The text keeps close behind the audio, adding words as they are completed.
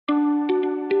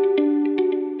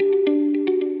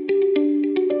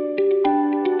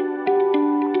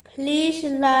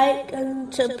like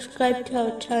and subscribe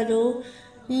to our channel.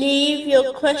 Leave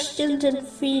your questions and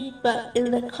feedback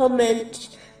in the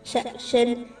comments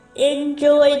section.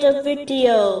 Enjoy the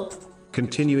video.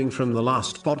 Continuing from the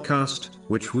last podcast,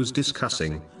 which was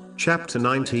discussing chapter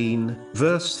 19,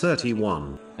 verse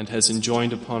 31. And has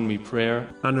enjoined upon me prayer.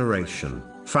 A narration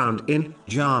found in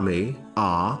Jami'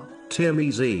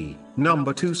 Tirmizi,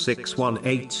 number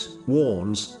 2618,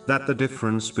 warns that the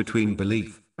difference between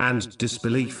belief and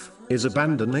disbelief is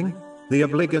abandoning the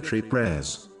obligatory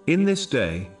prayers. In this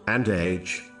day and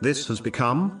age, this has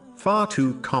become far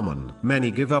too common. Many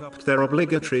give up their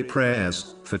obligatory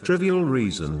prayers for trivial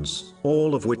reasons,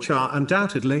 all of which are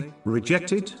undoubtedly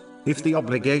rejected if the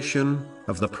obligation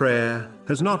of the prayer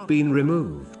has not been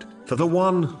removed. For the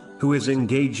one who is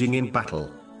engaging in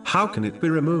battle, how can it be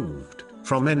removed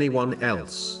from anyone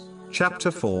else?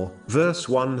 Chapter 4, verse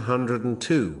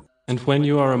 102. And when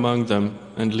you are among them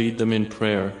and lead them in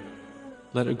prayer,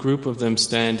 let a group of them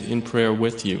stand in prayer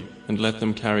with you, and let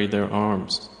them carry their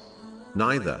arms.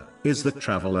 Neither is the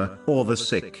traveler or the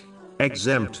sick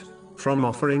exempt from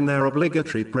offering their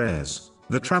obligatory prayers.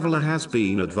 The traveler has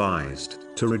been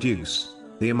advised to reduce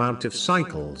the amount of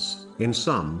cycles in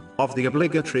some of the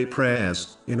obligatory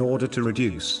prayers in order to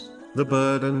reduce the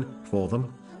burden for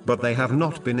them, but they have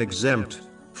not been exempt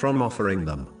from offering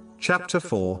them. Chapter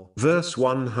 4, verse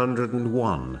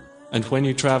 101. And when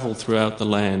you travel throughout the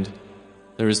land,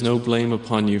 there is no blame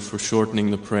upon you for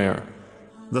shortening the prayer.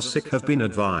 The sick have been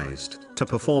advised to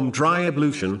perform dry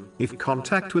ablution if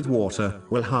contact with water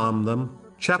will harm them.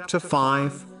 Chapter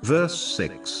 5, verse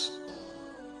 6.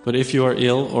 But if you are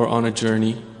ill or on a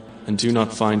journey and do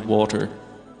not find water,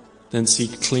 then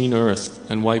seek clean earth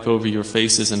and wipe over your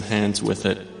faces and hands with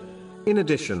it. In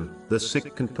addition, the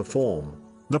sick can perform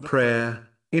the prayer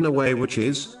in a way which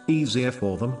is easier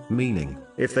for them, meaning,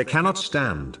 if they cannot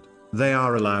stand, they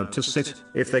are allowed to sit.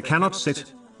 If they cannot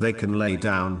sit, they can lay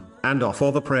down and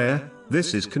offer the prayer.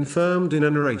 This is confirmed in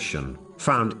a narration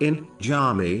found in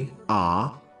Jami'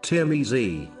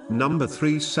 Tirmizi, number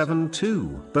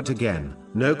 372. But again,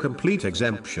 no complete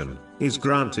exemption is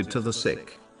granted to the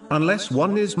sick, unless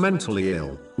one is mentally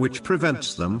ill, which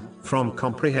prevents them from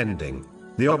comprehending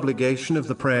the obligation of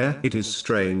the prayer. It is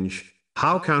strange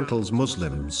how countless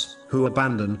Muslims who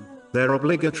abandon their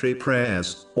obligatory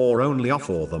prayers, or only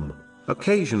offer them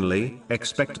occasionally,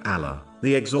 expect Allah,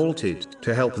 the Exalted,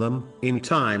 to help them in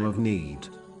time of need.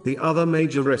 The other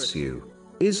major issue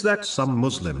is that some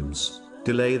Muslims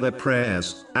delay their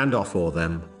prayers and offer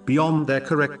them beyond their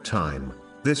correct time.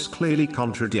 This clearly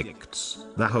contradicts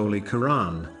the Holy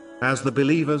Quran, as the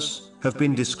believers have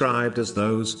been described as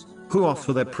those who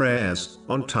offer their prayers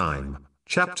on time.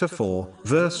 Chapter 4,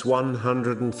 verse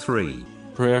 103.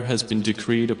 Prayer has been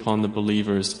decreed upon the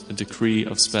believers, a decree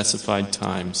of specified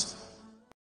times.